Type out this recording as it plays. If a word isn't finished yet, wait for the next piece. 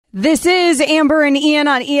This is Amber and Ian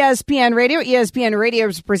on ESPN Radio. ESPN Radio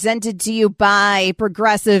is presented to you by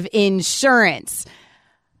Progressive Insurance.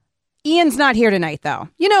 Ian's not here tonight, though.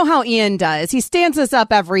 You know how Ian does. He stands us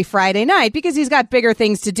up every Friday night because he's got bigger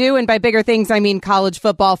things to do. And by bigger things, I mean college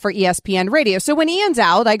football for ESPN Radio. So when Ian's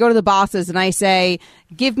out, I go to the bosses and I say,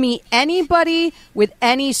 give me anybody with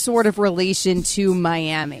any sort of relation to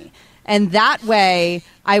Miami. And that way,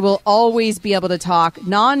 I will always be able to talk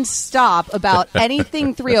nonstop about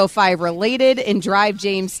anything 305 related and drive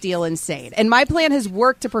James Steele insane. And my plan has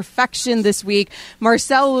worked to perfection this week.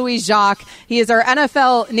 Marcel Louis-Jacques, he is our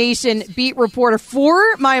NFL Nation beat reporter for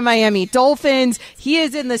my Miami Dolphins. He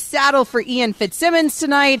is in the saddle for Ian Fitzsimmons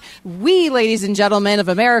tonight. We, ladies and gentlemen of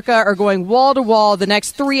America, are going wall to wall the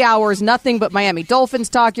next 3 hours, nothing but Miami Dolphins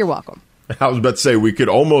talk. You're welcome. I was about to say, we could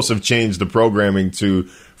almost have changed the programming to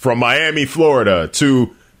from Miami, Florida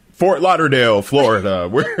to Fort Lauderdale, Florida.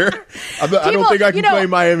 Where I don't think I can claim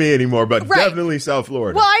Miami anymore, but definitely South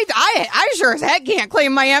Florida. Well, I sure as heck can't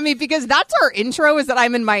claim Miami because that's our intro is that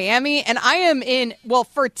I'm in Miami and I am in, well,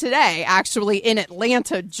 for today, actually in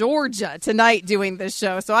Atlanta, Georgia tonight doing this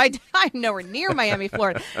show. So I'm nowhere near Miami,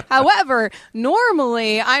 Florida. However,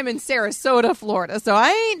 normally I'm in Sarasota, Florida. So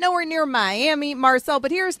I ain't nowhere near Miami, Marcel.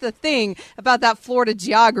 But here's the thing about that Florida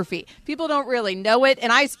geography. People don't really know it.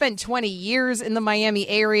 And I spent 20 years in the Miami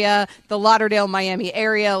area, the Lauderdale, Miami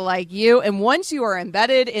area like you. And once you are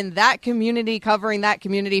embedded in that community, covering that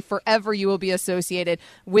community, forever you will be associated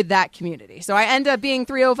with that community. So I end up being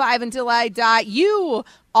 305 until I die. You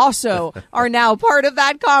also are now part of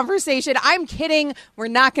that conversation. I'm kidding. We're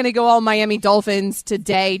not going to go all Miami Dolphins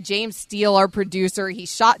today. James Steele, our producer, he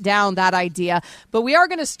shot down that idea. But we are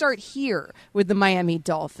going to start here with the Miami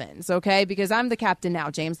Dolphins, okay? Because I'm the captain now,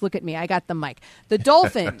 James. Look at me. I got the mic. The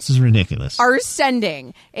Dolphins this is ridiculous. Are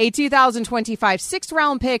sending a 2025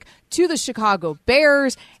 sixth-round pick to the Chicago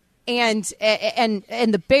Bears and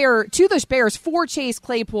the Bears for Chase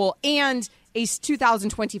Claypool and a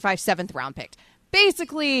 2025 seventh-round pick.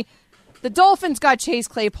 Basically, the Dolphins got Chase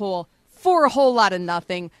Claypool for a whole lot of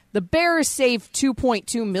nothing. The Bears saved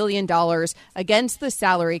 $2.2 million against the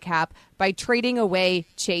salary cap by trading away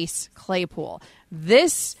Chase Claypool.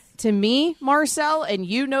 This, to me, Marcel, and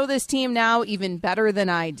you know this team now even better than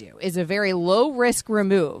I do, is a very low-risk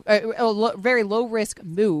move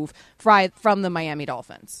from the Miami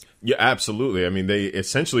Dolphins. Yeah, absolutely. I mean, they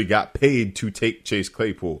essentially got paid to take Chase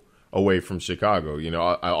Claypool away from Chicago. You know,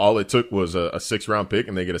 all it took was a sixth-round pick,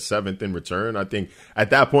 and they get a seventh in return. I think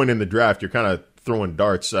at that point in the draft, you're kind of throwing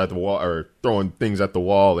darts at the wall or throwing things at the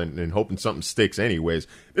wall and hoping something sticks anyways.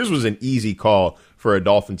 This was an easy call for a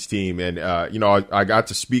Dolphins team. And, I got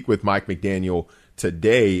to speak with Mike McDaniel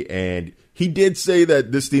today, and he did say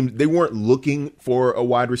that this team, they weren't looking for a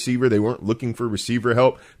wide receiver. They weren't looking for receiver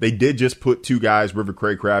help. They did just put two guys, River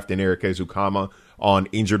Craycraft and Eric Ezukama, on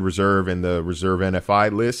injured reserve and the reserve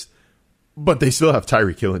NFI list. But they still have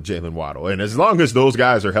Tyreek Hill and Jalen Waddle. And as long as those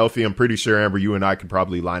guys are healthy, I'm pretty sure, Amber, you and I could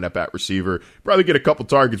probably line up at receiver, probably get a couple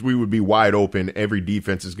targets. We would be wide open. Every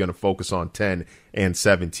defense is going to focus on 10 and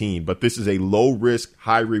 17. But this is a low-risk,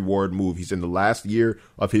 high-reward move. He's in the last year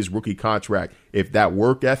of his rookie contract. If that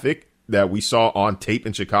work ethic that we saw on tape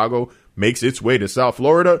in Chicago makes its way to South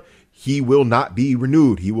Florida, he will not be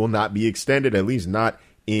renewed. He will not be extended, at least not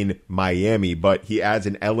in Miami. But he adds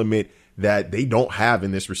an element that they don't have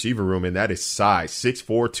in this receiver room, and that is size.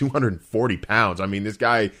 6'4", 240 pounds. I mean, this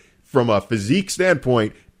guy, from a physique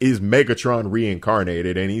standpoint, is Megatron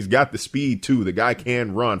reincarnated, and he's got the speed, too. The guy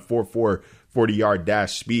can run 4.4, 40-yard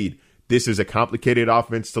dash speed. This is a complicated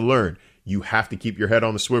offense to learn. You have to keep your head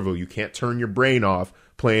on the swivel. You can't turn your brain off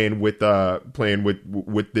playing with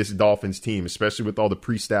this Dolphins team, especially with all the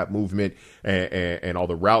pre-snap movement and all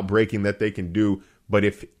the route breaking that they can do. But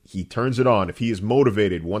if he turns it on, if he is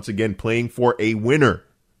motivated, once again playing for a winner,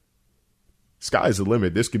 sky's the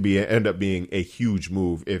limit. This could end up being a huge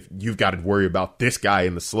move if you've got to worry about this guy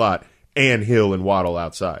in the slot and Hill and Waddle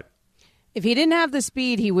outside. If he didn't have the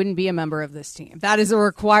speed, he wouldn't be a member of this team. That is a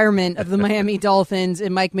requirement of the Miami Dolphins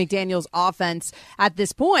and Mike McDaniel's offense at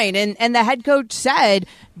this point. And the head coach said,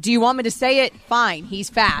 do you want me to say it? Fine. He's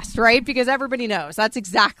fast, right? Because everybody knows that's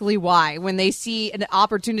exactly why. When they see an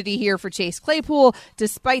opportunity here for Chase Claypool,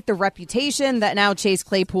 despite the reputation that now Chase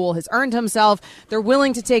Claypool has earned himself, they're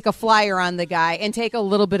willing to take a flyer on the guy and take a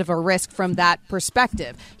little bit of a risk from that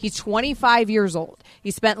perspective. He's 25 years old.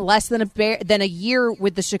 He spent less than a year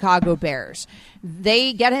with the Chicago Bears.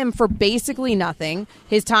 They get him for basically nothing.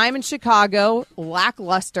 His time in Chicago,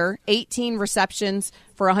 lackluster, 18 receptions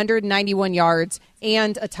for 191 yards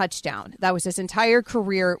and a touchdown. That was his entire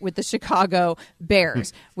career with the Chicago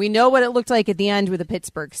Bears. We know what it looked like at the end with the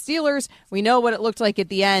Pittsburgh Steelers. We know what it looked like at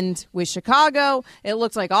the end with Chicago. It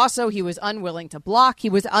looked like also he was unwilling to block.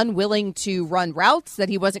 He was unwilling to run routes that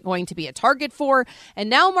he wasn't going to be a target for. And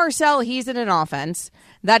now, Marcel, he's in an offense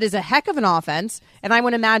that is a heck of an offense, and I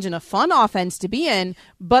would imagine a fun offense to be in,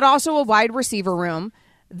 but also a wide receiver room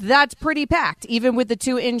that's pretty packed, even with the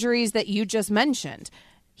 2 injuries that you just mentioned.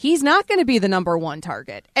 He's not going to be the number 1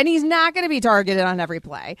 target, and he's not going to be targeted on every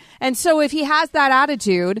play. And so if he has that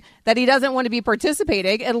attitude that he doesn't want to be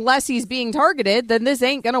participating unless he's being targeted, then this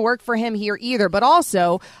ain't going to work for him here either. But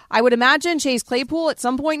also, I would imagine Chase Claypool at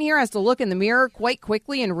some point here has to look in the mirror quite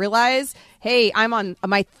quickly and realize, hey, I'm on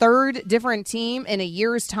my 3rd different team in a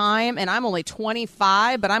year's time, and I'm only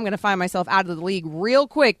 25, but I'm going to find myself out of the league real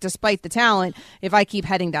quick despite the talent if I keep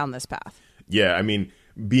heading down this path. Yeah, I mean,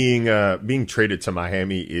 being traded to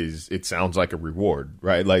Miami it sounds like a reward,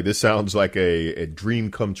 right? Like this sounds like a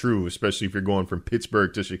dream come true, especially if you're going from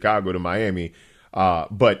Pittsburgh to Chicago to Miami.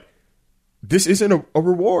 But this isn't a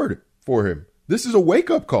reward for him. This is a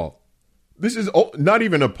wake-up call. This is not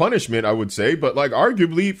even a punishment, I would say, but like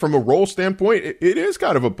arguably from a role standpoint, it is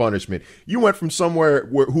kind of a punishment. You went from somewhere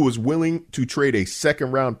who was willing to trade a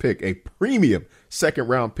 2nd-round pick, a premium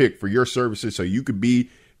 2nd-round pick for your services so you could be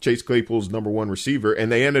Chase Claypool's number 1 receiver,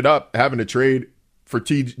 and they ended up having to trade for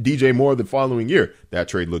DJ Moore the following year. That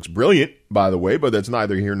trade looks brilliant, by the way, but that's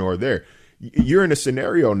neither here nor there. You're in a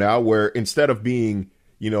scenario now where instead of being,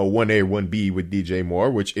 1A or 1B with DJ Moore,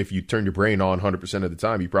 which if you turn your brain on 100% of the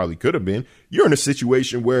time, you probably could have been, you're in a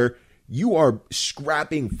situation where you are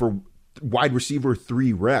scrapping for wide receiver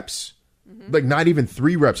 3 reps. Like not even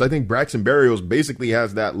 3 reps. I think Braxton Berrios basically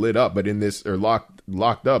has that lit up, but in this or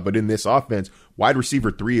locked up. But in this offense, wide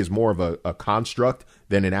receiver 3 is more of a construct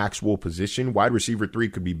than an actual position. Wide receiver 3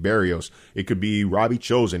 could be Berrios. It could be Robbie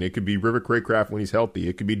Chosen. It could be River Craycraft when he's healthy.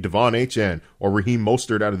 It could be Devon Achane or Raheem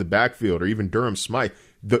Mostert out of the backfield or even Durham Smythe.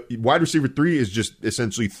 The wide receiver 3 is just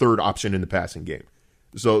essentially 3rd option in the passing game.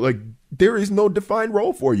 So like there is no defined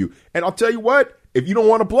role for you. And I'll tell you what, if you don't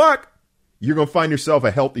want to block, you're going to find yourself a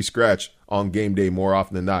healthy scratch on game day more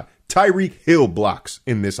often than not. Tyreek Hill blocks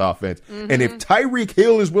in this offense. And if Tyreek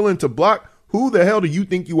Hill is willing to block, who the hell do you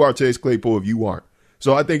think you are, Chase Claypool, if you aren't?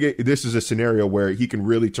 So I think this is a scenario where he can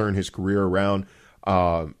really turn his career around.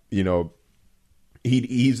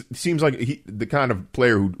 He seems like the kind of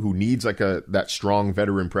player who needs like that strong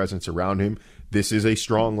veteran presence around him. This is a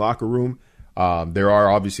strong locker room. There are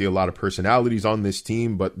obviously a lot of personalities on this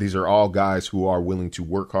team, but these are all guys who are willing to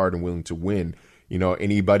work hard and willing to win.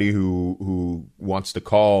 Anybody who wants to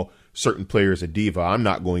call certain players a diva, I'm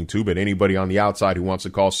not going to, but anybody on the outside who wants to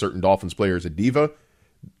call certain Dolphins players a diva,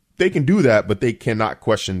 they can do that, but they cannot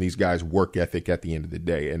question these guys' work ethic at the end of the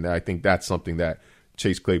day. And I think that's something that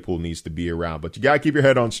Chase Claypool needs to be around. But you got to keep your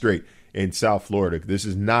head on straight in South Florida. This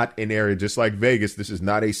is not an area, just like Vegas, this is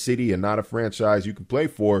not a city and not a franchise you can play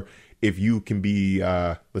for if you can be,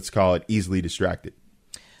 let's call it, easily distracted.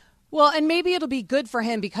 Well, and maybe it'll be good for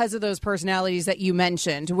him because of those personalities that you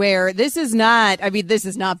mentioned, where this is not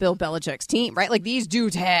Bill Belichick's team, right? Like these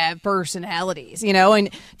dudes have personalities, and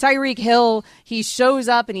Tyreek Hill, he shows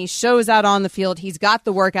up and he shows out on the field. He's got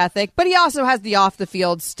the work ethic, but he also has the off the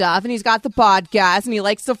field stuff, and he's got the podcast, and he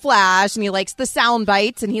likes to flash, and he likes the sound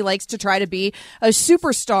bites, and he likes to try to be a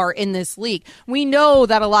superstar in this league. We know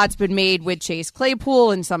that a lot's been made with Chase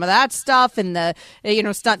Claypool and some of that stuff, and the,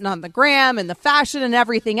 stunting on the gram and the fashion and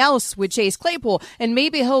everything else with Chase Claypool, and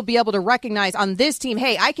maybe he'll be able to recognize on this team,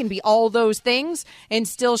 hey, I can be all those things and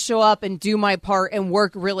still show up and do my part and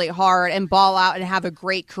work really hard and ball out and have a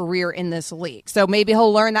great career in this league. So maybe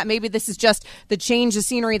he'll learn that. Maybe this is just the change of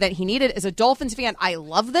scenery that he needed. As a Dolphins fan, I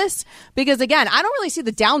love this because, again, I don't really see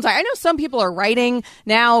the downside. I know some people are writing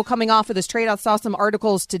now, coming off of this trade. I saw some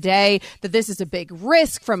articles today that this is a big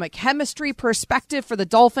risk from a chemistry perspective for the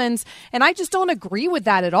Dolphins, and I just don't agree with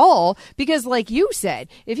that at all because, like you said,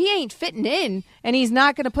 if he ain't fitting in and he's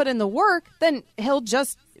not going to put in the work, then he'll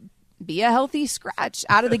just be a healthy scratch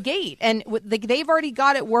out of the gate. And they've already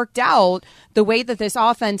got it worked out the way that this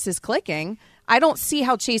offense is clicking. I don't see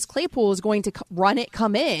how Chase Claypool is going to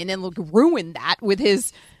come in and ruin that with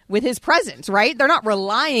his presence, right? They're not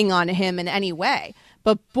relying on him in any way.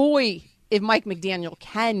 But boy, if Mike McDaniel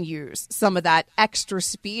can use some of that extra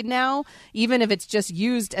speed now, even if it's just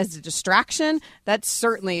used as a distraction, that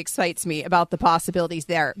certainly excites me about the possibilities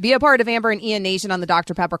there. Be a part of Amber and Ian Nation on the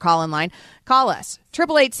Dr. Pepper call-in line. Call us.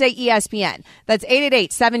 888-SAY-ESPN. That's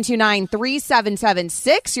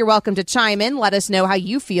 888-729-3776. You're welcome to chime in. Let us know how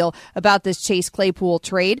you feel about this Chase Claypool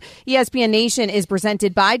trade. ESPN Nation is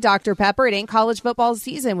presented by Dr. Pepper. It ain't college football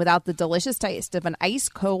season without the delicious taste of an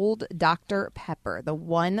ice-cold Dr. Pepper, the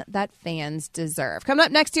one that fans deserve. Coming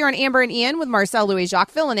up next here on Amber and Ian with Marcel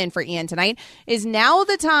Louis-Jacques filling in for Ian tonight, is now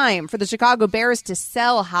the time for the Chicago Bears to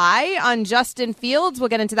sell high on Justin Fields. We'll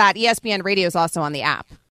get into that. ESPN Radio is also on the app.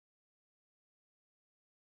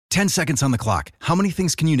 10 seconds on the clock. How many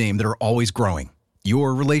things can you name that are always growing?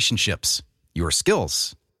 Your relationships, your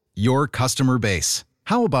skills, your customer base.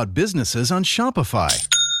 How about businesses on Shopify?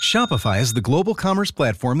 Shopify is the global commerce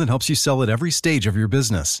platform that helps you sell at every stage of your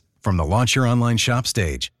business. From the launch your online shop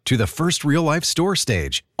stage, to the first real-life store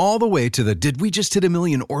stage, all the way to the did we just hit a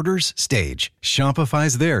million orders stage.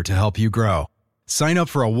 Shopify's there to help you grow. Sign up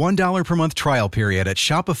for a $1 per month trial period at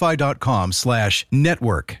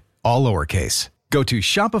shopify.com/network, all lowercase. Go to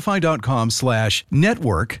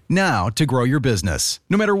shopify.com/network now to grow your business,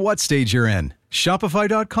 no matter what stage you're in.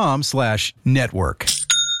 Shopify.com/network.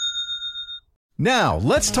 Now,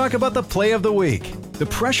 let's talk about the play of the week. The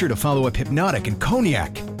pressure to follow up Hypnotic and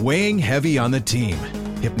Cognac, weighing heavy on the team.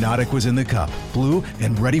 Hypnotic was in the cup, blue,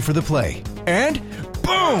 and ready for the play. And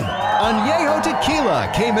boom! Añejo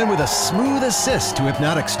Tequila came in with a smooth assist to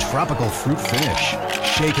Hypnotic's tropical fruit finish.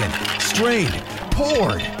 Shaken, strained,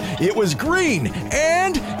 poured. It was green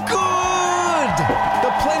and good! The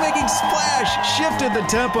playmaking splash shifted the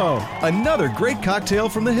tempo. Another great cocktail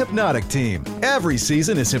from the Hypnotic team. Every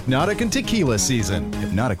season is Hypnotic and Tequila season.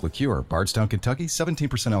 Hypnotic Liqueur, Bardstown, Kentucky,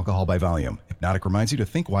 17% alcohol by volume. Hypnotic reminds you to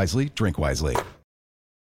think wisely, drink wisely.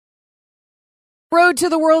 Road to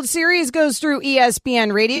the World Series goes through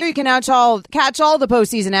ESPN Radio. You can catch all the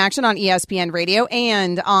postseason action on ESPN Radio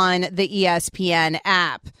and on the ESPN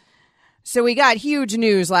app. So we got huge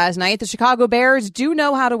news last night. The Chicago Bears do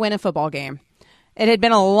know how to win a football game. It had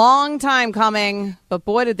been a long time coming, but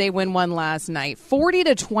boy, did they win one last night.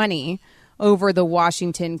 40-20 over the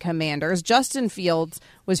Washington Commanders. Justin Fields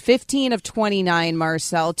was 15 of 29,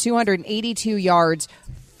 Marcel, 282 yards,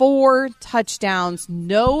 4 touchdowns,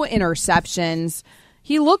 no interceptions.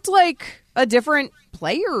 He looked like a different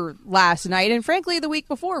player last night, and frankly, the week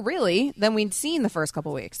before, really, than we'd seen the first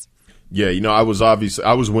couple weeks. Yeah, I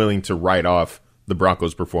was willing to write off the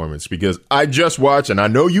Broncos' performance because I just watched, and I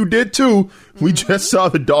know you did too. We just saw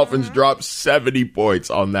the Dolphins drop 70 points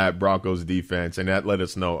on that Broncos defense, and that let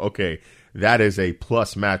us know, okay, that is a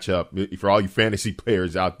plus matchup for all you fantasy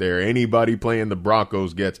players out there. Anybody playing the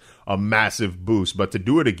Broncos gets a massive boost, but to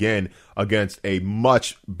do it again against a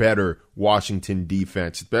much better Washington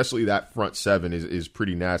defense, especially that front seven, is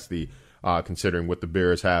pretty nasty considering what the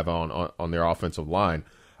Bears have on their offensive line.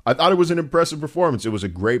 I thought it was an impressive performance. It was a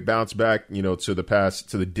great bounce back, to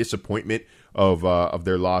the disappointment of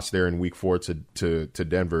their loss there in Week 4 to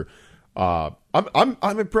Denver. I'm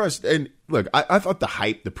impressed. And look, I thought the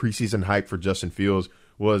preseason hype for Justin Fields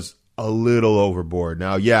was a little overboard.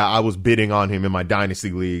 Now, yeah, I was bidding on him in my dynasty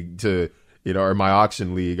league or my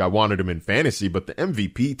auction league. I wanted him in fantasy, but the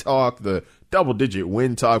MVP talk, the double-digit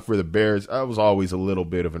win talk for the Bears, that was always a little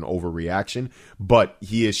bit of an overreaction. But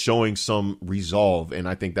he is showing some resolve, and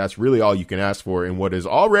I think that's really all you can ask for in what is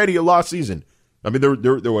already a lost season. I mean,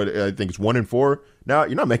 I think it's 1-4 now.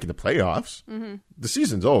 You're not making the playoffs. Mm-hmm. The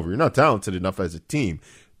season's over. You're not talented enough as a team.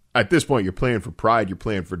 At this point, you're playing for pride. You're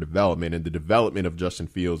playing for development, and the development of Justin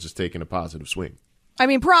Fields is taking a positive swing. I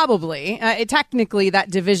mean, probably. Technically, that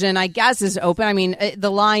division, I guess, is open. I mean, the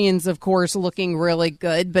Lions, of course, looking really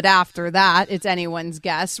good. But after that, it's anyone's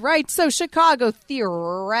guess, right? So Chicago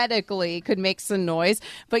theoretically could make some noise.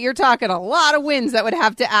 But you're talking a lot of wins that would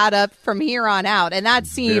have to add up from here on out. And that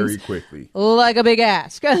seems very quickly like a big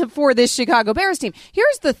ask for this Chicago Bears team.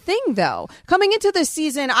 Here's the thing, though. Coming into this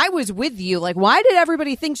season, I was with you. Like, why did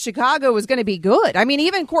everybody think Chicago was going to be good? I mean,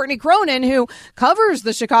 even Courtney Cronin, who covers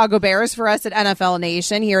the Chicago Bears for us at NFL Nation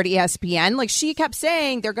here at ESPN, like, she kept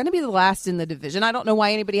saying they're going to be the last in the division. I don't know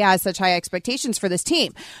why anybody has such high expectations for this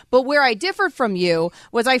team. But where I differed from you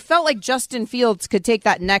was I felt like Justin Fields could take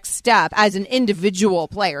that next step as an individual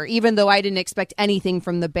player, even though I didn't expect anything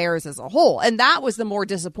from the Bears as a whole. And that was the more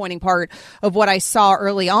disappointing part of what I saw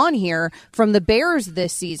early on here from the Bears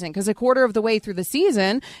this season, because a quarter of the way through the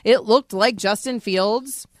season, it looked like Justin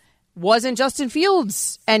Fields wasn't Justin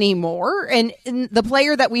Fields anymore, and the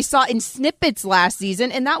player that we saw in snippets last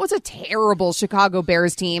season, and that was a terrible Chicago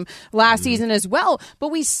Bears team last season as well, but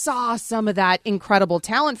we saw some of that incredible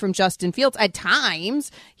talent from Justin Fields. At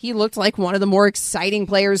times, he looked like one of the more exciting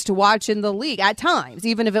players to watch in the league, at times,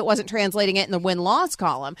 even if it wasn't translating it in the win-loss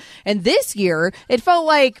column. And this year, it felt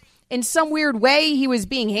like in some weird way, he was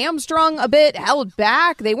being hamstrung a bit, held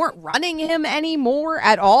back. They weren't running him anymore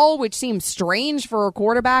at all, which seems strange for a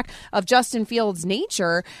quarterback of Justin Fields'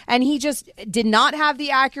 nature. And he just did not have the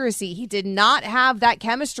accuracy. He did not have that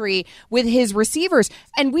chemistry with his receivers.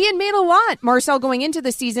 And we had made a lot, Marcel, going into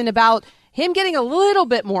the season about him getting a little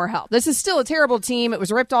bit more help. This is still a terrible team. It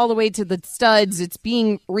was ripped all the way to the studs. It's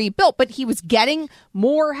being rebuilt, but he was getting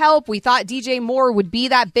more help. We thought DJ Moore would be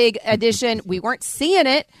that big addition. We weren't seeing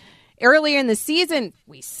it earlier in the season.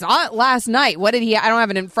 We saw it last night. What did he? I don't have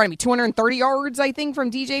it in front of me. 230 yards, I think, from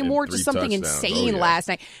DJ Moore. Just something insane last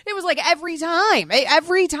night. It was like every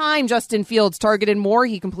time Justin Fields targeted Moore,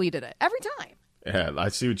 he completed it. Every time. Yeah, I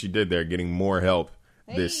see what you did there, getting more help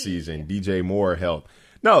this season. DJ Moore help.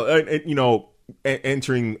 No,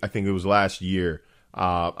 entering, I think it was last year.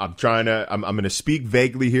 I'm going to speak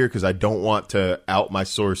vaguely here because I don't want to out my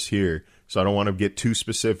source here. So I don't want to get too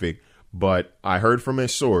specific. But I heard from a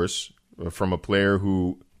source, from a player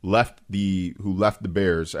who left the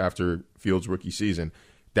Bears after Fields' rookie season,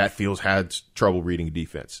 that Fields had trouble reading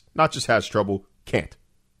defense. Not just has trouble, can't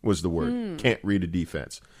was the word. Can't read a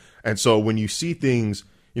defense. And so when you see things,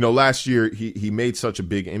 last year he made such a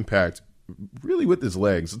big impact really with his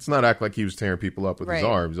legs. Let's not act like he was tearing people up with his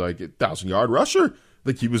arms. Like a 1,000-yard rusher.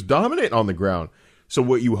 Like he was dominant on the ground. So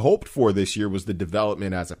what you hoped for this year was the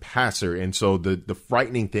development as a passer. And so the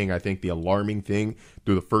frightening thing, I think the alarming thing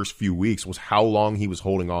through the first few weeks was how long he was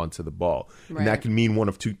holding on to the ball. Right. And that can mean one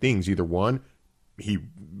of two things. Either one, he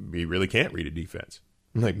really can't read a defense.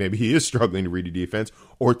 Like maybe he is struggling to read a defense.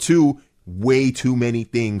 Or two, way too many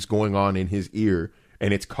things going on in his ear,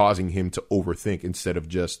 and it's causing him to overthink instead of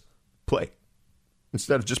just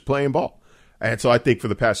playing ball. And so I think for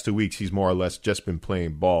the past 2 weeks, he's more or less just been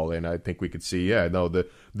playing ball. And I think we could see, the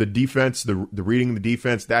defense, the reading the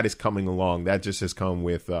defense, that is coming along. That just has come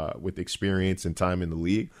with experience and time in the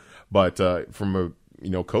league. But from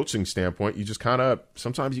a coaching standpoint, you just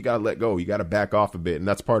sometimes you got to let go. You got to back off a bit. And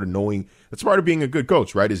that's part of being a good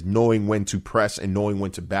coach, right? Is knowing when to press and knowing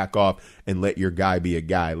when to back off and let your guy be a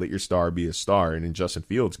guy, let your star be a star. And in Justin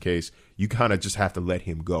Fields' case, you kind of just have to let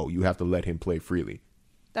him go. You have to let him play freely.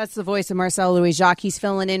 That's the voice of Marcel Louis-Jacques. He's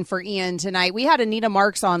filling in for Ian tonight. We had Anita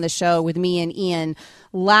Marks on the show with me and Ian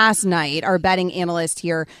last night, our betting analyst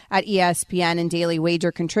here at ESPN and Daily Wager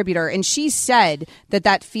contributor. And she said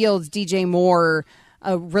that Fields DJ Moore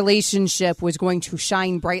relationship was going to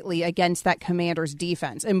shine brightly against that Commanders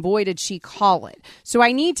defense. And boy, did she call it. So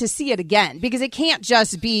I need to see it again because it can't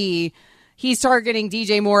just be he's targeting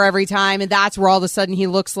DJ Moore every time, and that's where all of a sudden he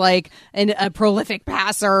looks like a prolific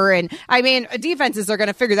passer. And I mean, defenses are going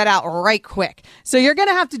to figure that out right quick. So you're going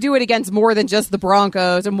to have to do it against more than just the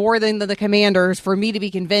Broncos and more than the Commanders for me to be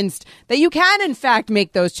convinced that you can, in fact,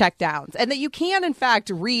 make those checkdowns and that you can, in fact,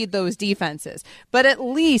 read those defenses. But at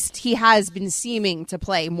least he has been seeming to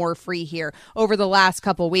play more free here over the last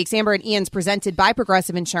couple of weeks. Amber and Ian's presented by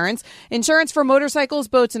Progressive Insurance. Insurance for motorcycles,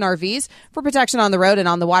 boats, and RVs for protection on the road and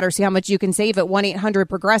on the water. See how much you can save at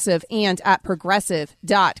 1-800-PROGRESSIVE and at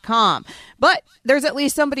progressive.com. But there's at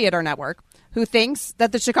least somebody at our network who thinks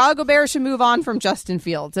that the Chicago Bears should move on from Justin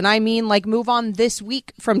Fields. And I mean, like, move on this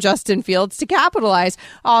week from Justin Fields to capitalize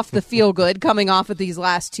off the feel good coming off of these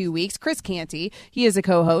last 2 weeks. Chris Canty, he is a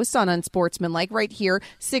co-host on Unsportsmanlike right here,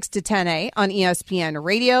 6 to 10 on ESPN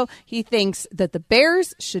Radio. He thinks that the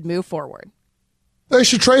Bears should move forward. They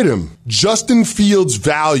should trade him. Justin Fields'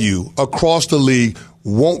 value across the league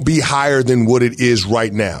won't be higher than what it is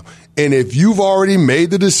right now. And if you've already made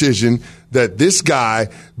the decision that this guy,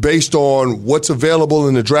 based on what's available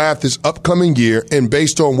in the draft this upcoming year and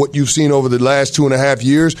based on what you've seen over the last 2.5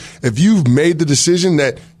 years, if you've made the decision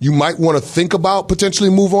that you might want to think about potentially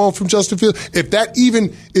move on from Justin Fields, if that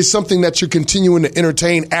even is something that you're continuing to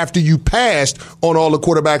entertain after you passed on all the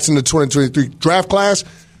quarterbacks in the 2023 draft class,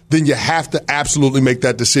 then you have to absolutely make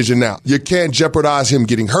that decision now. You can't jeopardize him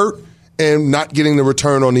getting hurt and not getting the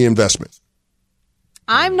return on the investment.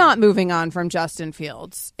 I'm not moving on from Justin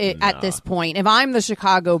Fields at this point if I'm the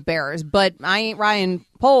Chicago Bears, but I ain't Ryan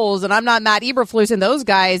Poles and I'm not Matt Eberflus and those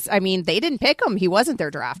guys. I mean, they didn't pick him. He wasn't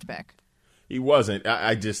their draft pick. He wasn't.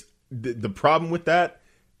 The problem with that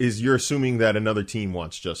is you're assuming that another team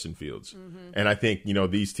wants Justin Fields. Mm-hmm. And I think,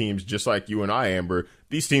 these teams, just like you and I, Amber,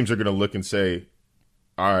 these teams are going to look and say,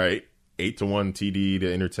 all right, 8-to-1 TD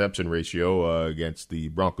to interception ratio against the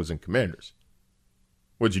Broncos and Commanders.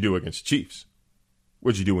 What'd you do against Chiefs?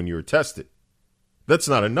 What'd you do when you were tested? That's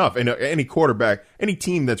not enough. And any quarterback, any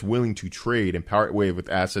team that's willing to trade and part way with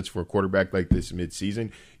assets for a quarterback like this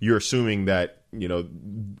midseason, you're assuming that,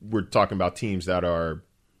 we're talking about teams that are,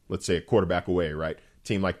 let's say, a quarterback away, right?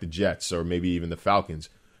 Team like the Jets or maybe even the Falcons.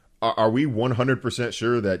 Are we 100%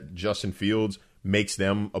 sure that Justin Fields makes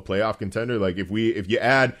them a playoff contender? Like if you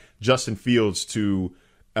add Justin Fields to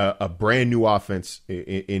a brand new offense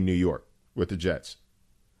in New York with the Jets,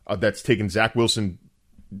 that's taken Zach Wilson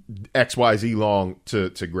XYZ long to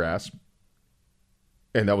grasp,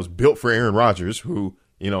 and that was built for Aaron Rodgers, who,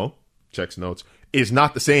 checks notes, is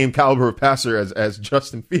not the same caliber of passer as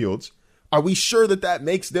Justin Fields. Are we sure that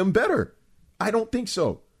makes them better? I don't think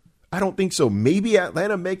so. Maybe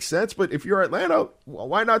Atlanta makes sense, but if you're Atlanta,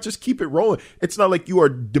 why not just keep it rolling? It's not like you are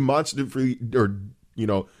demonstratively or,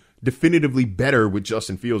 definitively better with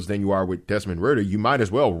Justin Fields than you are with Desmond Ridder. You might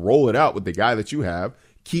as well roll it out with the guy that you have.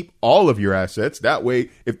 Keep all of your assets. That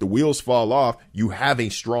way, if the wheels fall off, you have a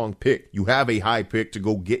strong pick. You have a high pick to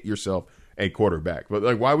go get yourself a quarterback.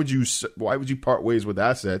 But why would you part ways with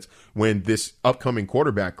assets when this upcoming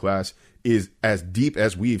quarterback class is as deep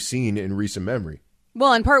as we've seen in recent memory?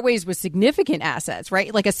 Well, and part ways with significant assets,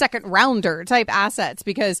 right? Like a second rounder type assets,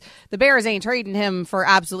 because the Bears ain't trading him for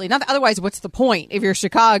absolutely nothing. Otherwise, what's the point? If you're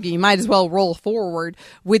Chicago, you might as well roll forward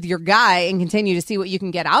with your guy and continue to see what you can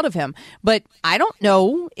get out of him. But I don't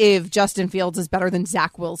know if Justin Fields is better than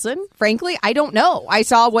Zach Wilson. Frankly, I don't know. I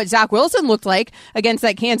saw what Zach Wilson looked like against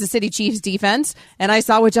that Kansas City Chiefs defense, and I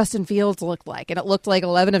saw what Justin Fields looked like. And it looked like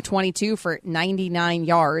 11 of 22 for 99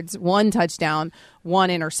 yards, 1 touchdown,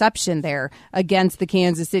 1 interception there against the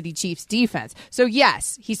Kansas City Chiefs defense. So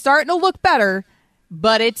yes, he's starting to look better,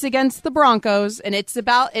 but it's against the Broncos and it's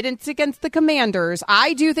against the Commanders.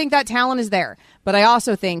 I do think that talent is there, but I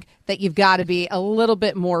also think that you've got to be a little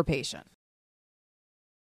bit more patient.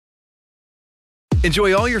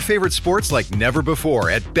 Enjoy all your favorite sports like never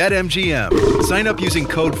before at BetMGM. Sign up using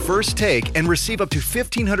code FIRSTTAKE and receive up to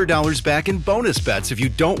 $1,500 back in bonus bets if you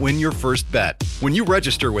don't win your first bet. When you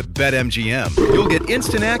register with BetMGM, you'll get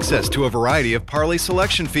instant access to a variety of parlay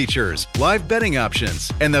selection features, live betting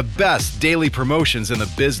options, and the best daily promotions in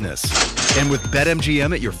the business. And with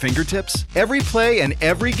BetMGM at your fingertips, every play and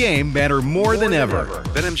every game matter more than ever.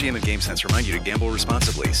 BetMGM and GameSense remind you to gamble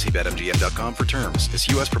responsibly. See BetMGM.com for terms. This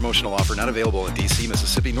U.S. promotional offer not available in D.C.,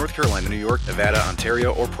 Mississippi, North Carolina, New York, Nevada,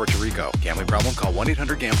 Ontario, or Puerto Rico. Gambling problem? Call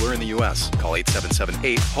 1-800-GAMBLER in the U.S. Call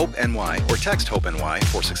 877-8-HOPE-NY or text HOPE-NY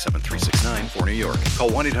 467-369 for New York. Call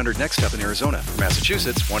 1-800-NEXT-STEP in Arizona. For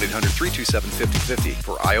Massachusetts, 1-800-327-5050.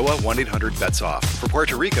 For Iowa, 1-800-BETS-OFF. For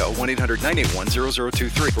Puerto Rico,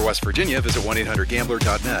 1-800-981-0023. For West Virginia, visit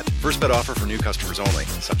 1-800-GAMBLER.net. First bet offer for new customers only.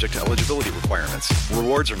 Subject to eligibility requirements.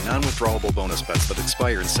 Rewards are non-withdrawable bonus bets that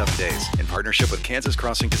expire in 7 days. In partnership with Kansas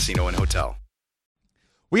Crossing Casino and Hotel.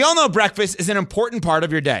 We all know breakfast is an important part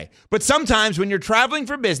of your day, but sometimes when you're traveling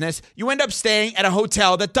for business, you end up staying at a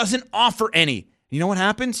hotel that doesn't offer any. You know what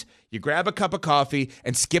happens? You grab a cup of coffee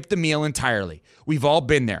and skip the meal entirely. We've all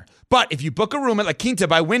been there. But if you book a room at La Quinta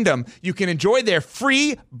by Wyndham, you can enjoy their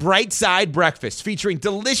free Bright Side breakfast featuring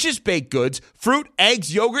delicious baked goods, fruit,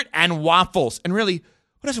 eggs, yogurt, and waffles. And really,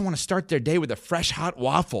 who doesn't want to start their day with a fresh, hot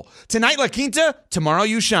waffle? Tonight, La Quinta, tomorrow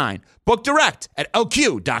you shine. Book direct at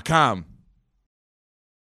LQ.com.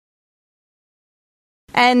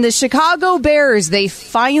 And the Chicago Bears, they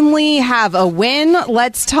finally have a win.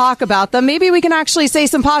 Let's talk about them. Maybe we can actually say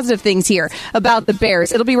some positive things here about the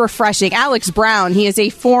Bears. It'll be refreshing. Alex Brown, he is a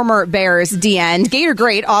former Bears DN. Gator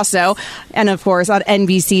Great also, and of course on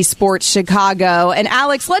NBC Sports Chicago. And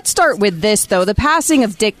Alex, let's start with this, though. The passing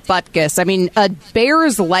of Dick Butkus. I mean, a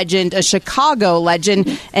Bears legend, a Chicago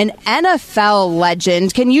legend, an NFL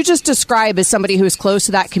legend. Can you just describe, as somebody who is close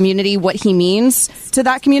to that community, what he means to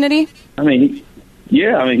that community?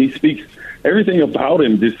 He speaks everything about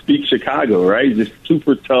him. Just speaks Chicago, right? Just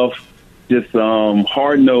super tough, just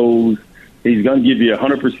hard nosed. He's going to give you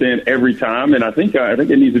 100% every time. And I think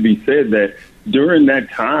it needs to be said that during that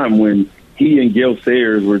time when he and Gale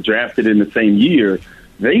Sayers were drafted in the same year,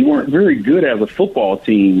 they weren't very good as a football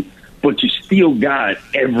team, but you still got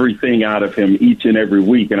everything out of him each and every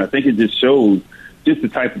week. And I think it just shows just the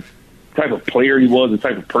type of player he was, the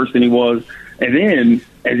type of person he was. And then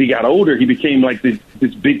as he got older, he became like this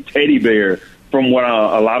big teddy bear from what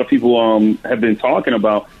a lot of people have been talking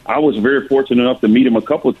about. I was very fortunate enough to meet him a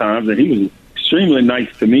couple of times, and he was extremely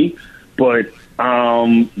nice to me. But,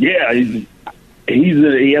 he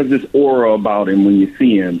has this aura about him when you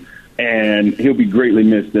see him, and he'll be greatly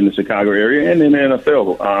missed in the Chicago area and in the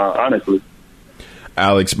NFL, honestly.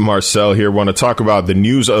 Alex, Marcel here. Want to talk about the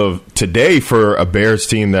news of today for a Bears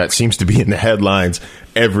team that seems to be in the headlines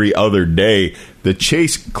every other day. The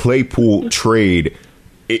Chase Claypool trade.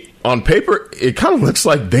 On paper, it kind of looks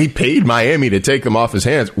like they paid Miami to take them off his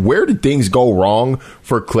hands. Where did things go wrong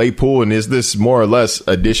for Claypool, and is this more or less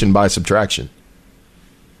addition by subtraction?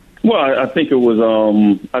 Well, I think it was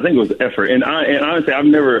effort, and honestly, I've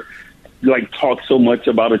never talked so much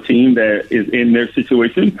about a team that is in their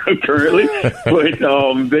situation currently,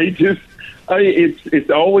 but they just.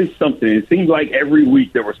 It's always something. It seems like every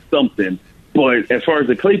week there was something, but as far as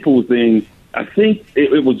the Claypool thing, I think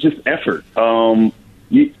it was just effort.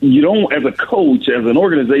 You don't, as a coach, as an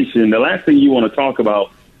organization, the last thing you want to talk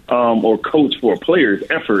about or coach for a player is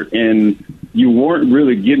effort, and you weren't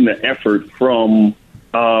really getting the effort from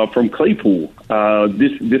Claypool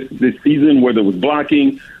this season, whether it was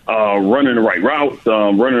blocking, running the right routes,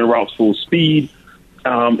 running the routes full speed.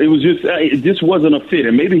 It just wasn't a fit,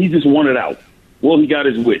 and maybe he just wanted out. Well, he got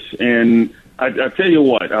his wish, and I tell you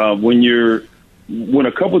what, when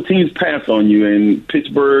a couple teams pass on you, and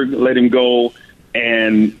Pittsburgh let him go,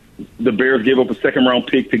 and the Bears gave up a second-round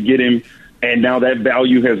pick to get him, and now that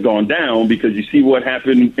value has gone down because you see what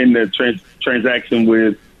happened in the transaction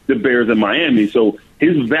with the Bears in Miami. So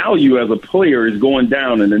his value as a player is going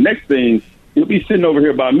down, and the next thing, he'll be sitting over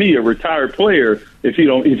here by me, a retired player, if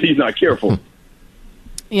he's not careful.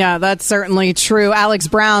 Yeah, that's certainly true. Alex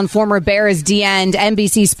Brown, former Bears DN,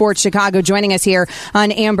 NBC Sports Chicago, joining us here on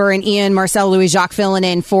Amber and Ian. Marcel Louis-Jacques filling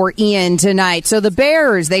in for Ian tonight. So the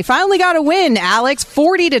Bears, they finally got a win, Alex,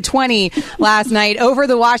 40-20 last night over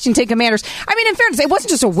the Washington Commanders. I mean, in fairness, it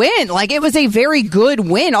wasn't just a win. It was a very good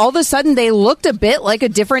win. All of a sudden, they looked a bit like a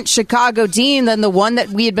different Chicago team than the one that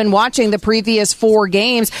we had been watching the previous 4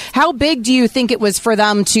 games. How big do you think it was for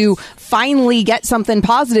them to finally get something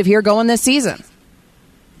positive here going this season?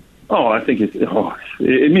 Oh, I think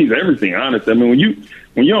it means everything, honestly. I mean,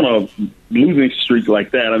 when you're on a losing streak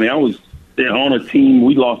like that, I mean, I was on a team,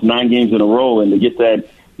 we lost 9 games in a row, and to get that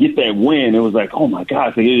win, it was like, oh my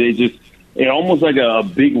gosh, it almost like a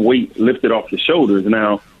big weight lifted off your shoulders.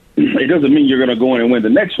 Now, it doesn't mean you're going to go in and win the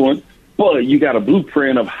next one, but you got a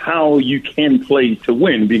blueprint of how you can play to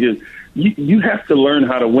win, because you have to learn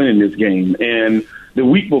how to win in this game. And the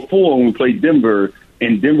week before when we played Denver,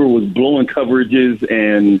 and Denver was blowing coverages,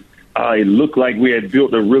 and it looked like we had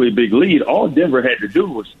built a really big lead. All Denver had to do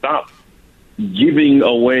was stop giving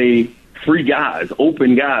away free guys,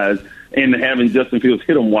 open guys, and having Justin Fields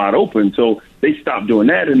hit them wide open. So they stopped doing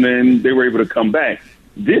that, and then they were able to come back.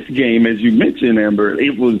 This game, as you mentioned, Amber,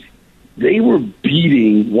 they were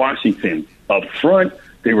beating Washington up front.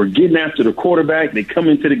 They were getting after the quarterback. They come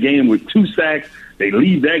into the game with 2 sacks. They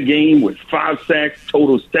leave that game with 5 sacks,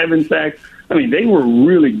 total 7 sacks. I mean, they were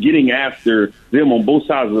really getting after them on both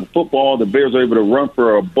sides of the football. The Bears were able to run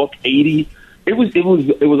for $180. It was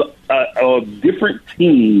a different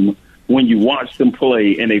team when you watch them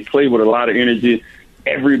play, and they played with a lot of energy.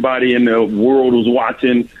 Everybody in the world was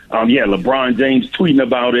watching. LeBron James tweeting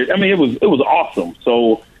about it. I mean, it was awesome.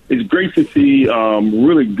 So it's great to see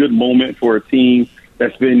really good moment for a team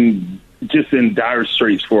that's been just in dire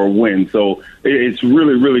straits for a win. So it's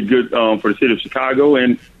really, really good for the city of Chicago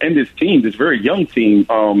and this team, this very young team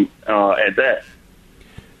at that.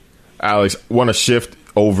 Alex, want to shift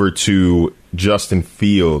over to Justin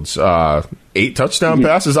Fields. 8 touchdown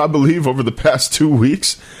passes, I believe, over the past 2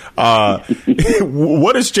 weeks.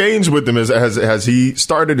 What has changed with him? Has he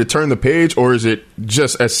started to turn the page, or is it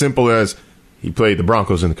just as simple as he played the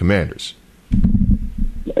Broncos and the Commanders?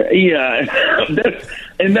 Yeah,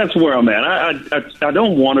 that's where I'm at. I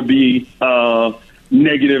don't want to be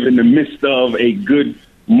negative in the midst of a good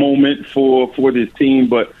moment for this team,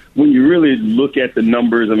 but when you really look at the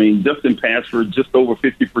numbers, I mean, Justin passed for just over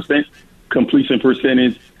 50% completion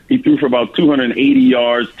percentage. He threw for about 280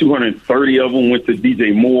 yards, 230 of them went to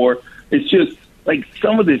DJ Moore. It's just like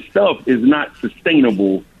some of this stuff is not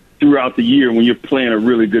sustainable throughout the year when you're playing a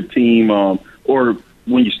really good team or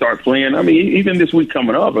when you start playing. I mean, even this week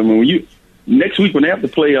coming up, I mean, next week when they have to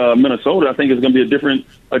play Minnesota, I think it's going to be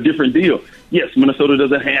a different deal. Yes, Minnesota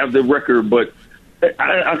doesn't have the record, but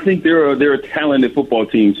I think they're a talented football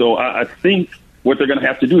team. So I think what they're going to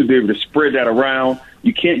have to do is be able to spread that around.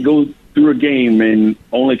 You can't go through a game and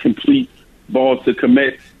only complete balls to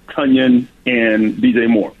Kmet, Tunyon, and DJ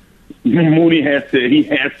Moore. Mooney has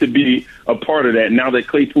to be a part of that. Now that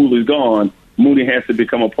Claypool is gone, Mooney has to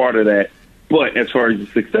become a part of that. But as far as the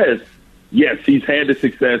success, yes, he's had the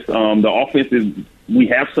success. The offense we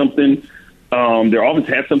have something. Their offense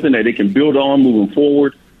has something that they can build on moving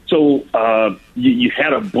forward. So you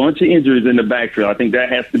had a bunch of injuries in the backfield. I think that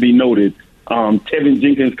has to be noted. Tevin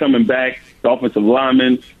Jenkins coming back, the offensive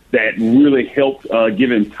lineman, that really helped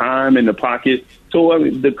give him time in the pocket. So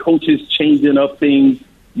the coaches changing up things,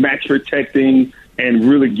 match protecting, and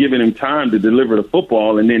really giving him time to deliver the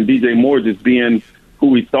football. And then DJ Moore just being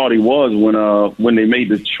who he thought he was when they made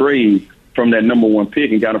the trade from that number 1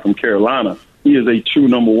 pick and got him from Carolina. He is a true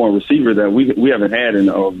number 1 receiver that we haven't had in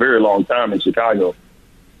a very long time in Chicago.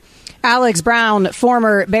 Alex Brown,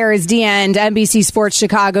 former Bears DN, NBC Sports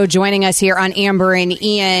Chicago, joining us here on Amber and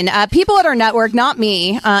Ian. People at our network, not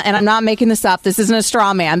me, and I'm not making this up, this isn't a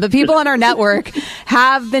straw man, but people on our network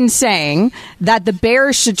have been saying that the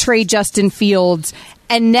Bears should trade Justin Fields.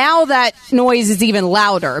 And now that noise is even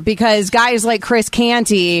louder because guys like Chris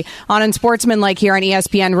Canty on Unsportsmanlike here on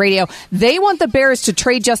ESPN Radio, they want the Bears to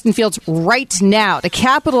trade Justin Fields right now to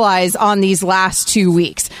capitalize on these last 2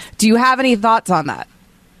 weeks. Do you have any thoughts on that?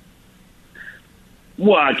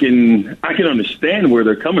 Well, I can understand where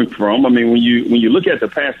they're coming from. I mean, when you look at the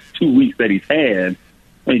past 2 weeks that he's had,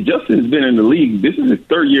 I mean, Justin's been in the league. This is his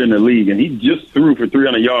 3rd year in the league, and he just threw for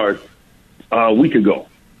 300 yards a week ago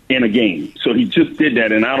in a game. So he just did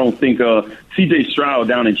that, and I don't think C.J. Stroud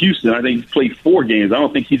down in Houston, I think he's played 4 games. I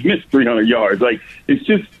don't think he's missed 300 yards. Like, it's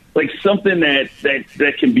just like something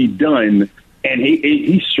that can be done, and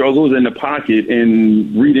he struggles in the pocket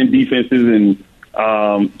and reading defenses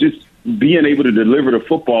and just being able to deliver the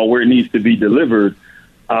football where it needs to be delivered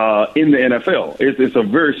in the NFL. It's a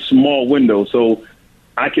very small window, so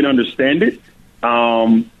I can understand it.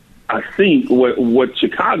 I think what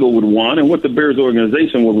Chicago would want and what the Bears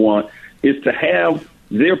organization would want is to have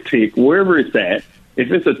their pick wherever it's at. If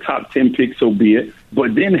it's a top 10 pick, so be it,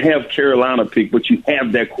 but then have Carolina pick, but you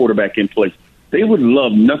have that quarterback in place. They would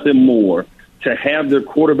love nothing more to have their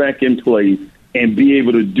quarterback in place and be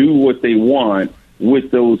able to do what they want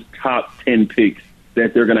with those top 10 picks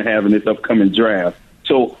that they're going to have in this upcoming draft.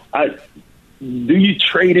 So do you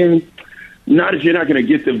trade him? Not if you're not going to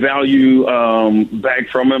get the value back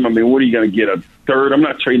from him. I mean, what are you going to get, a third? I'm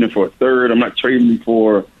not trading him for a third. I'm not trading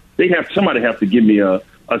for – somebody have to give me a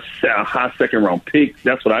high second-round pick.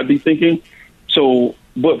 That's what I'd be thinking. So,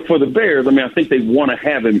 but for the Bears, I mean, I think they want to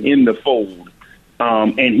have him in the fold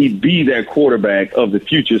and he be that quarterback of the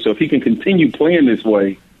future. So if he can continue playing this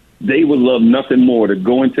way, they would love nothing more to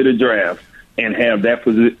go into the draft and have that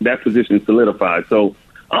position solidified. So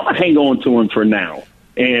I'm gonna hang on to him for now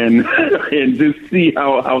and just see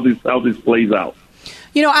how this plays out.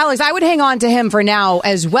 You know, Alex, I would hang on to him for now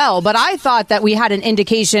as well, but I thought that we had an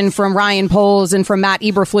indication from Ryan Poles and from Matt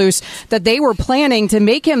Eberflus that they were planning to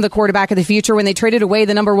make him the quarterback of the future when they traded away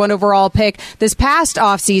the number 1 overall pick this past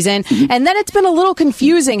offseason. Mm-hmm. And then it's been a little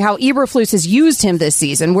confusing how Eberflus has used him this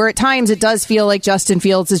season, where at times it does feel like Justin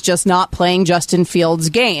Fields is just not playing Justin Fields'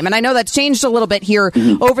 game. And I know that's changed a little bit here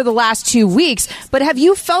over the last 2 weeks, but have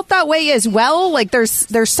you felt that way as well? Like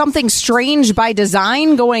there's something strange by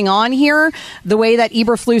design going on here, the way that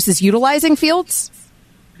Eberflus is utilizing Fields?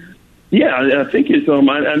 Yeah, I think it's.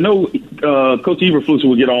 I know Coach Eberflus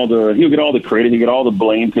will get all the credit, he'll get all the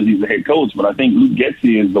blame because he's the head coach. But I think Luke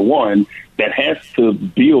Getsy is the one that has to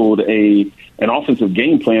build an offensive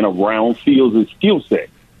game plan around Fields' skill set,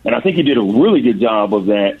 and I think he did a really good job of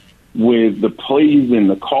that with the plays and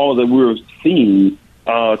the calls that we were seeing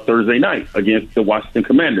Thursday night against the Washington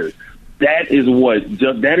Commanders. That is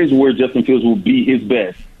where Justin Fields will be his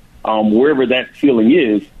best. Wherever that ceiling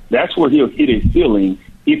is, that's where he'll hit his ceiling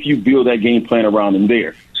if you build that game plan around him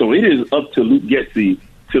there. So it is up to Luke Getsy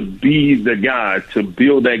to be the guy to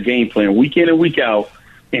build that game plan week in and week out,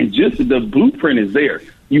 and just the blueprint is there.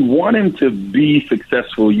 You want him to be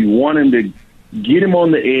successful. You want him to get him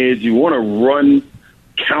on the edge. You want to run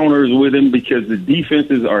counters with him because the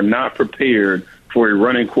defenses are not prepared for a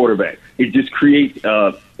running quarterback. It just creates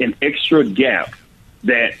an extra gap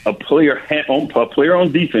that a player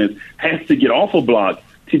on defense has to get off a block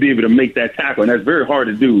to be able to make that tackle. And that's very hard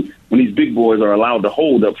to do when these big boys are allowed to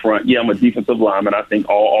hold up front. Yeah, I'm a defensive lineman. I think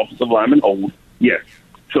all offensive linemen hold. Yes.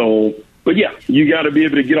 So, but yeah, you got to be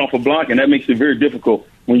able to get off a block, and that makes it very difficult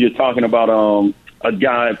when you're talking about a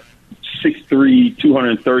guy 6'3",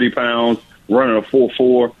 230 pounds, running a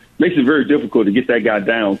 4.4. Makes it very difficult to get that guy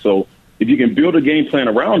down. So if you can build a game plan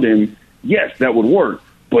around him, yes, that would work.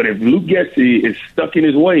 But if Luke Getsy is stuck in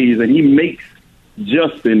his ways and he makes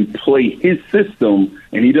Justin play his system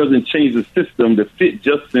and he doesn't change the system to fit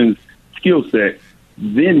Justin's skill set,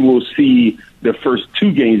 then we'll see the first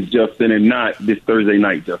 2 games Justin and not this Thursday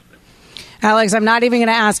night Justin. Alex, I'm not even going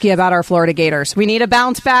to ask you about our Florida Gators. We need a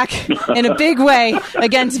bounce back in a big way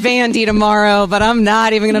against Vandy tomorrow, but I'm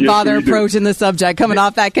not even going to bother approaching the subject coming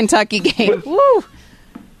off that Kentucky game. Woo!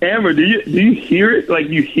 Amber, do you hear it? Like,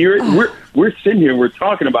 you hear it? We're sitting here, we're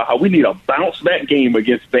talking about how we need a bounce back game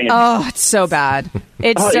against Vandy. Oh, it's so bad.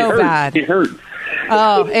 It's so bad. It hurts.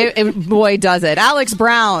 Oh, boy, does it. Alex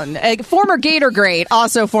Brown, a former Gator great,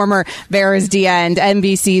 also former Bears DN,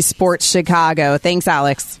 NBC Sports Chicago. Thanks,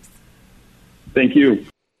 Alex. Thank you.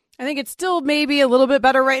 I think it's still maybe a little bit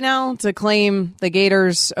better right now to claim the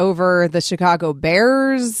Gators over the Chicago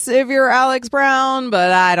Bears if you're Alex Brown,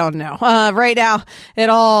 but I don't know. Right now, it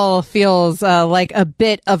all feels like a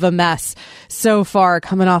bit of a mess so far,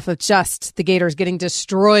 coming off of just the Gators getting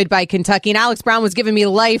destroyed by Kentucky. And Alex Brown was giving me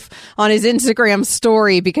life on his Instagram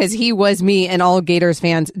story because he was me and all Gators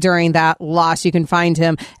fans during that loss. You can find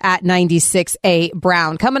him at 96A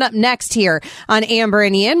Brown. Coming up next here on Amber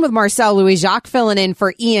and Ian with Marcel Louis-Jacques filling in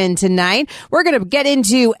for Ian tonight. We're going to get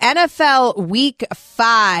into NFL Week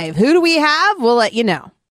 5. Who do we have? We'll let you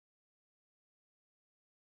know.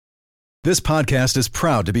 This podcast is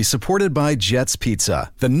proud to be supported by Jets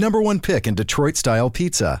Pizza, the #1 pick in Detroit-style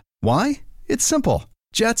pizza. Why? It's simple.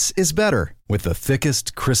 Jets is better. With the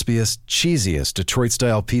thickest, crispiest, cheesiest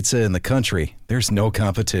Detroit-style pizza in the country, there's no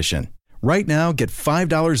competition. Right now, get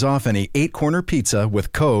 $5 off any 8-corner pizza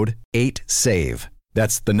with code 8SAVE.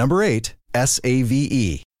 That's the number 8,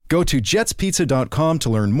 SAVE. Go to jetspizza.com to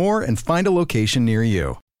learn more and find a location near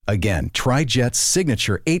you. Again, try Jet's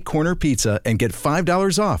signature 8-corner pizza and get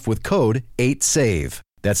 $5 off with code 8SAVE.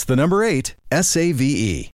 That's the number 8,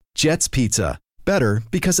 SAVE. Jet's Pizza. Better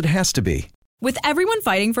because it has to be. With everyone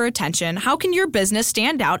fighting for attention, how can your business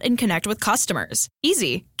stand out and connect with customers?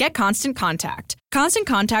 Easy. Get Constant Contact. Constant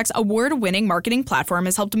Contact's award-winning marketing platform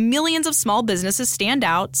has helped millions of small businesses stand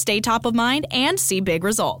out, stay top of mind, and see big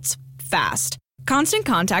results fast. Constant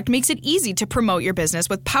Contact makes it easy to promote your business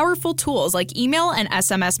with powerful tools like email and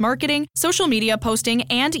SMS marketing, social media posting,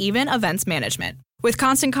 and even events management. With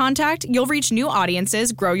Constant Contact, you'll reach new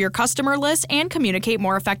audiences, grow your customer list, and communicate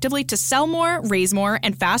more effectively to sell more, raise more,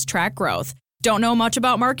 and fast-track growth. Don't know much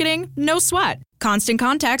about marketing? No sweat. Constant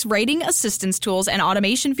Contact's writing assistance tools and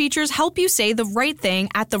automation features help you say the right thing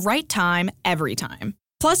at the right time, every time.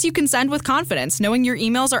 Plus, you can send with confidence, knowing your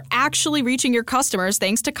emails are actually reaching your customers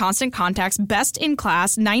thanks to Constant Contact's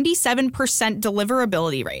best-in-class 97%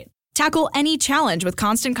 deliverability rate. Tackle any challenge with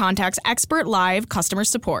Constant Contact's expert live customer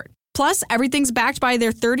support. Plus, everything's backed by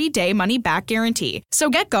their 30-day money-back guarantee.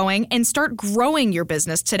 So get going and start growing your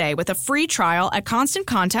business today with a free trial at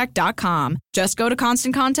ConstantContact.com. Just go to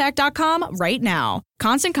ConstantContact.com right now.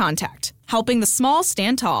 Constant Contact, helping the small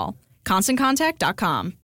stand tall.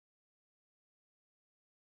 ConstantContact.com.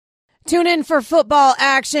 Tune in for football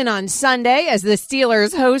action on Sunday as the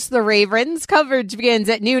Steelers host the Ravens. Coverage begins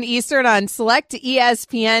at noon Eastern on select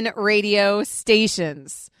ESPN radio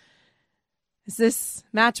stations. Is this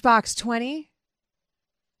Matchbox 20?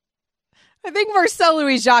 I think Marcel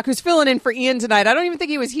Louis-Jacques, who's filling in for Ian tonight, I don't even think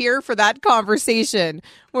he was here for that conversation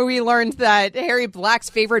where we learned that Harry Black's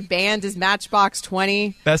favorite band is Matchbox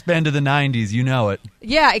 20. Best band of the 90s, you know it.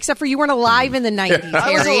 Yeah, except for you weren't alive in the 90s, Harry.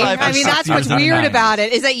 I was alive for I mean, 6 that's years what's in the weird 90s. about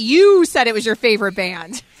it, is that you said it was your favorite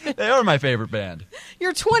band. They are my favorite band.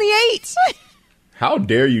 You're 28. How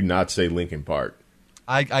dare you not say Linkin Park?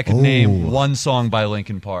 I could name one song by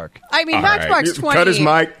Linkin Park. I mean, All Matchbox right. 20. Cut his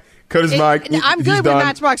mic. I'm He's good with done.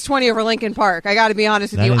 Matchbox 20 over Linkin Park. I got to be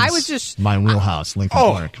honest with That you. is I was just my wheelhouse, Linkin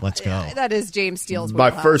Park. Let's go. That is James Steele's My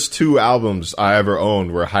wheelhouse. first 2 albums I ever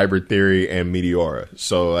owned were Hybrid Theory and Meteora.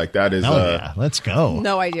 So, like, that is... Hell yeah, let's go.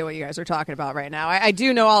 No idea what you guys are talking about right now. I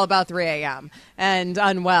do know all about 3 a.m. and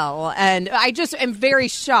Unwell, and I just am very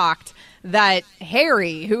shocked that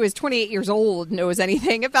Harry, who is 28 years old, knows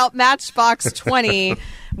anything about Matchbox 20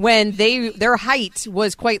 when their height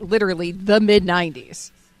was quite literally the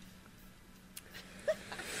mid-90s.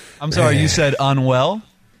 I'm sorry, you said unwell?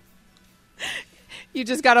 You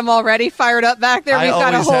just got them already fired up back there. I We've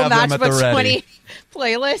got a always whole have them at the Matchbox ready. 20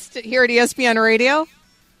 playlist here at ESPN Radio.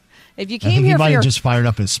 If you I came think he here for might your... have just fired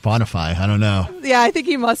up his Spotify. I don't know. Yeah, I think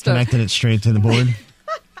he must have. Connected it straight to the board.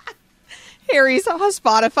 Harry's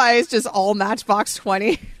Spotify is just all Matchbox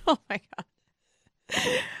 20. Oh, my God.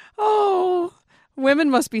 Oh, women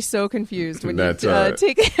must be so confused when That's you all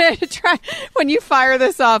right. when you fire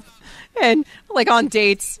this up and, like, on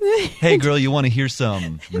dates. Hey, girl, you want to hear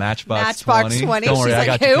some Matchbox 20? Don't worry, She's I like,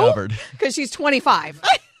 got who? you covered. Because she's 25.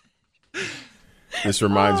 This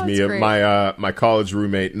reminds me that's of great. my college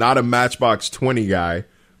roommate, not a Matchbox 20 guy,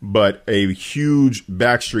 but a huge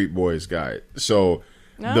Backstreet Boys guy. So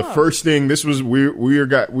the first thing, this was we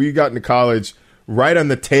got into college right on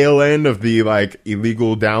the tail end of the like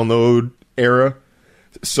illegal download era.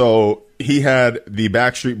 So he had the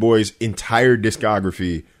Backstreet Boys entire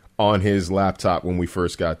discography on his laptop when we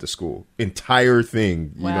first got to school. Entire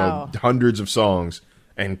thing, hundreds of songs,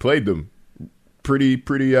 and played them pretty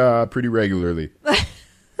regularly.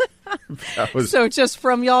 So just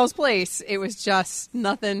from y'all's place, it was just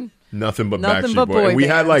nothing but Backstreet Boy. And we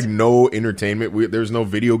had like no entertainment. There was no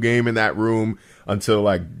video game in that room until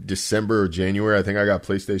like December or January. I think I got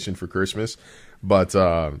PlayStation for Christmas, but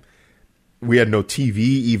we had no TV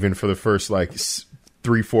even for the first like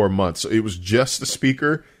 3-4 months. So it was just the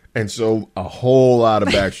speaker. And so a whole lot of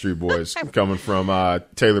Backstreet Boys coming from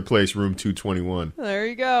Taylor Place, room 221. There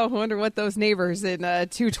you go. I wonder what those neighbors in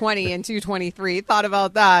 220 and 223 thought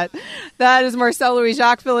about that. That is Marcel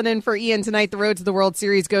Louis-Jacques filling in for Ian tonight. The road to the World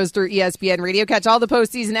Series goes through ESPN Radio. Catch all the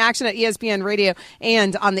postseason action at ESPN Radio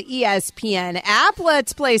and on the ESPN app.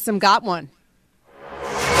 Let's play some Got One.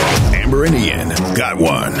 Amber and Ian got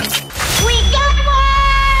one. We got one!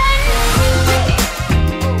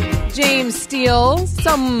 James Steele.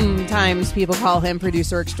 Sometimes people call him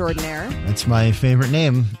producer extraordinaire. That's my favorite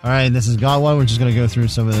name. All right, this is Got One. We're just going to go through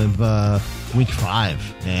some of Week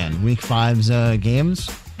 5 and Week 5's games.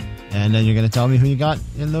 And then you're going to tell me who you got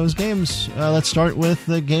in those games. Let's start with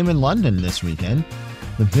the game in London this weekend.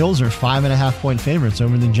 The Bills are 5.5-point favorites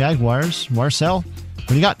over the Jaguars. Marcel, what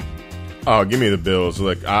do you got? Oh, give me the Bills.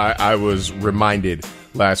 Look, I was reminded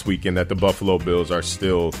last weekend that the Buffalo Bills are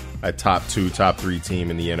still a top 2, top 3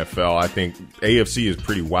 team in the NFL. I think AFC is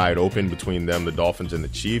pretty wide open between them, the Dolphins, and the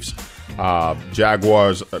Chiefs.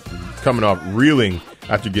 Jaguars coming off reeling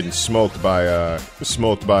after getting smoked by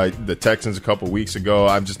the Texans a couple weeks ago.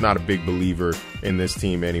 I'm just not a big believer in this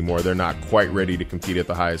team anymore. They're not quite ready to compete at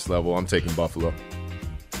the highest level. I'm taking Buffalo.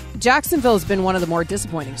 Jacksonville has been one of the more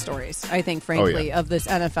disappointing stories, I think, frankly, of this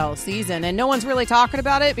NFL season. And no one's really talking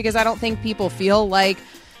about it because I don't think people feel like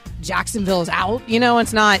Jacksonville's out. You know,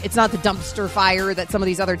 it's not the dumpster fire that some of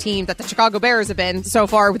these other teams, that the Chicago Bears have been so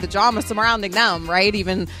far with the drama surrounding them, right?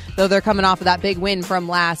 Even though they're coming off of that big win from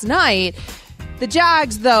last night. The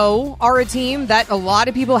Jags, though, are a team that a lot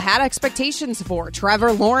of people had expectations for.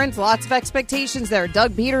 Trevor Lawrence, lots of expectations there.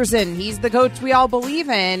 Doug Peterson, he's the coach we all believe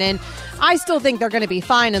in. And I still think they're going to be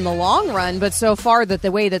fine in the long run. But so far, that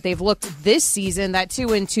the way that they've looked this season, that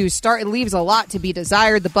 2-2 start, it leaves a lot to be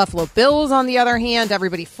desired. The Buffalo Bills, on the other hand,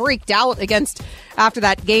 everybody freaked out after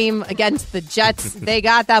that game against the Jets. They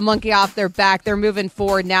got that monkey off their back. They're moving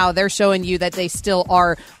forward now. They're showing you that they still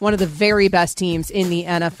are one of the very best teams in the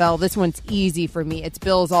NFL. This one's easy for me. It's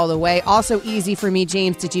Bills all the way. Also easy for me,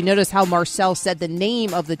 James. Did you notice how Marcel said the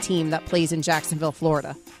name of the team that plays in Jacksonville,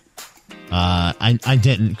 Florida? I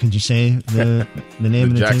didn't. Could you say the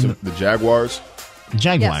name of the team? The Jaguars? The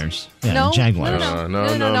Jaguars. Yes. Yeah, No, the Jaguars.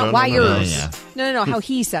 No. Wires. Yeah. No. How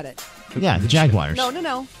he said it. Yeah, the Jaguars.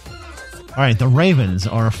 No. All right, the Ravens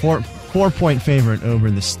are a four-point favorite over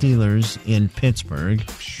the Steelers in Pittsburgh.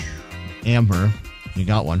 Amber, you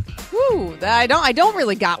got one. Woo, I don't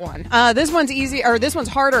really got one. This one's easy, or this one's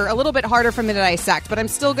harder, a little bit harder for me to dissect, but I'm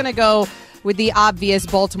still going to go with the obvious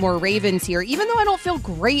Baltimore Ravens here, even though I don't feel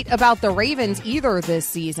great about the Ravens either this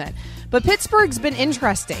season. But Pittsburgh's been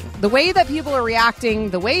interesting. The way that people are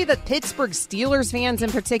reacting, the way that Pittsburgh Steelers fans in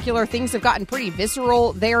particular, things have gotten pretty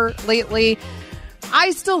visceral there lately.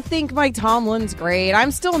 I still think Mike Tomlin's great.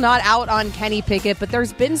 I'm still not out on Kenny Pickett, but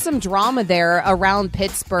there's been some drama there around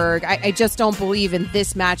Pittsburgh. I just don't believe in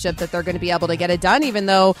this matchup that they're going to be able to get it done, even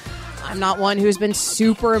though I'm not one who's been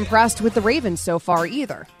super impressed with the Ravens so far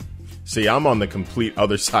either. See, I'm on the complete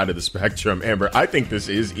other side of the spectrum, Amber. I think this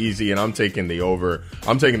is easy, and I'm taking the over.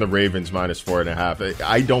 I'm taking the Ravens -4.5.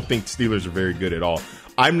 I don't think Steelers are very good at all.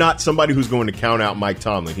 I'm not somebody who's going to count out Mike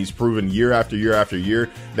Tomlin. He's proven year after year after year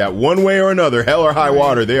that one way or another, hell or high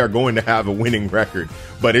water, they are going to have a winning record.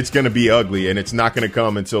 But it's going to be ugly, and it's not going to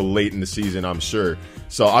come until late in the season, I'm sure.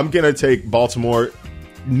 So I'm going to take Baltimore.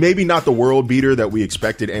 Maybe not the world beater that we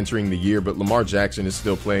expected entering the year, but Lamar Jackson is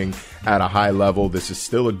still playing at a high level. This is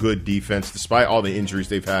still a good defense, despite all the injuries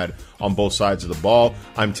they've had on both sides of the ball.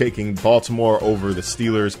 I'm taking Baltimore over the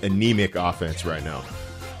Steelers' anemic offense right now.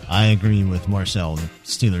 I agree with Marcel. The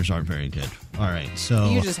Steelers aren't very good. All right, so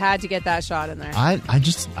You just had to get that shot in there. I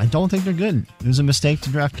don't think they're good. It was a mistake to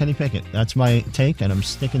draft Kenny Pickett. That's my take, and I'm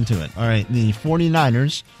sticking to it. All right, the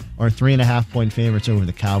 49ers are 3.5-point favorites over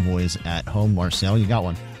the Cowboys at home. Marcel, you got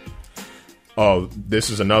one. Oh, this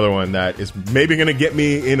is another one that is maybe going to get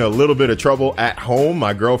me in a little bit of trouble at home.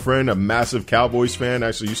 My girlfriend, a massive Cowboys fan,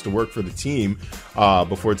 actually used to work for the team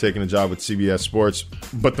before taking a job with CBS Sports.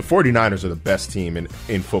 But the 49ers are the best team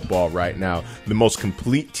in football right now. The most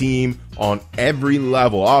complete team on every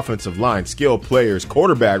level. Offensive line, skilled players,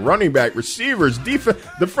 quarterback, running back, receivers, defense.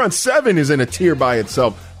 The front seven is in a tier by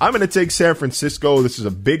itself. I'm going to take San Francisco. This is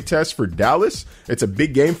a big test for Dallas. It's a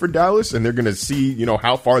big game for Dallas, and they're going to see,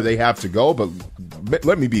 how far they have to go. But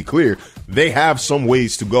let me be clear. They have some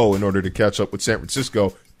ways to go in order to catch up with San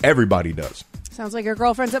Francisco. Everybody does. Sounds like your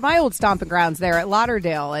girlfriend's at my old stomping grounds there at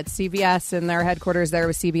Lauderdale at CBS, and their headquarters there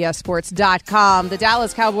with CBSSports.com. The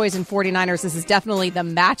Dallas Cowboys and 49ers, this is definitely the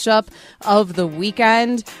matchup of the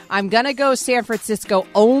weekend. I'm going to go San Francisco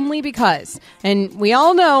only because, and we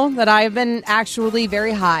all know that I've been actually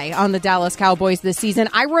very high on the Dallas Cowboys this season.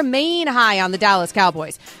 I remain high on the Dallas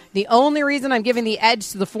Cowboys. The only reason I'm giving the edge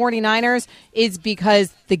to the 49ers is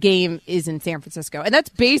because the game is in San Francisco. And that's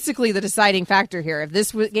basically the deciding factor here. If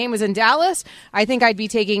this game was in Dallas, I think I'd be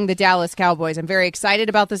taking the Dallas Cowboys. I'm very excited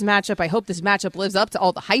about this matchup. I hope this matchup lives up to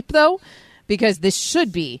all the hype, though, because this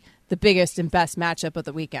should be the biggest and best matchup of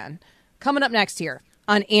the weekend. Coming up next here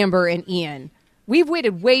on Amber and Ian. We've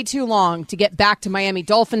waited way too long to get back to Miami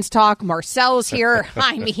Dolphins talk. Marcel's here.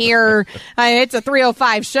 I'm here. It's a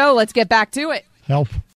 3:05 show. Let's get back to it. Help.